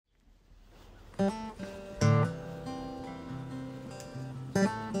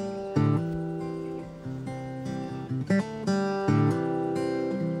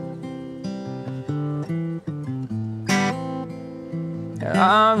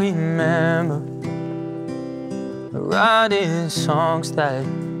I remember writing songs that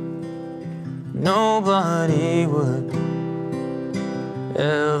nobody would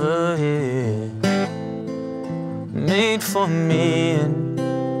ever hear, made for me in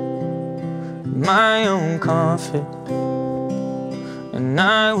my own comfort, and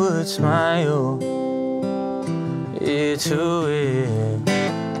I would smile ear to ear.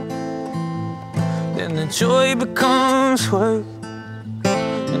 Then the joy becomes work,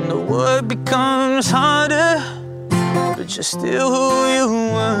 and the work becomes harder, but you're still who you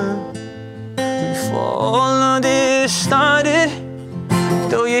were before all of this started.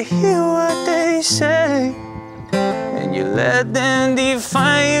 Though you hear what they say and you let them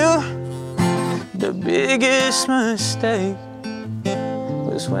define you, the biggest mistake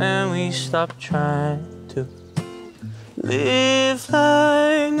was when we stopped trying to live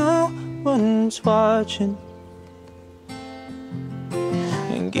like no one's watching,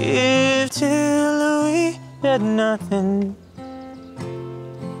 and give till we had nothing.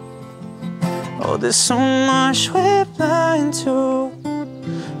 Oh, there's so much we're blind to,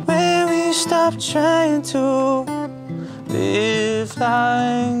 where we stop trying to live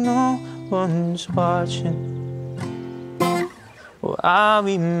like no one's watching. Oh, I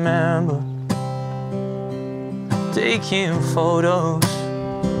remember taking photos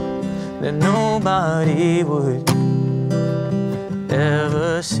that nobody would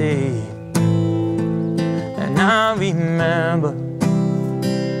ever see, and I remember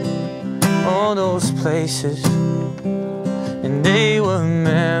all those places, and they were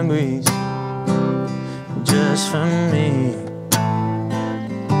memories just for me.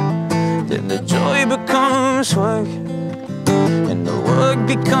 Then the joy becomes work, and the work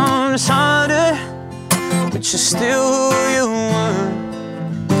becomes harder, but you're still who you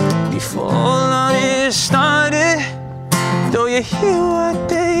were before all of this started. Though you hear what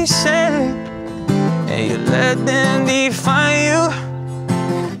they say and you let them define you,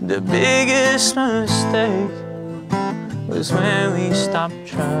 the biggest mistake was when we stopped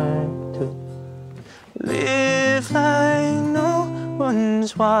trying to live like no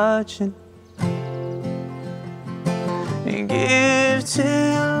one's watching, and give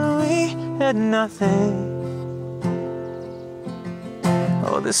till we had nothing.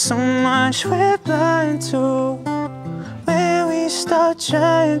 Oh, there's so much we're blind to, where we start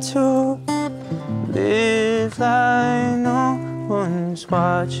trying to live like no one's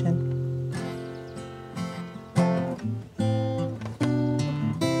watching.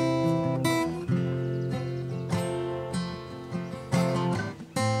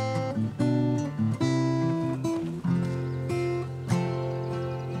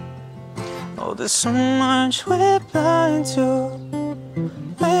 Oh, there's so much we're blind to,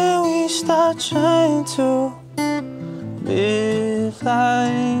 where we start trying to live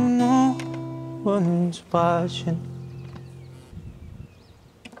like no one's watching.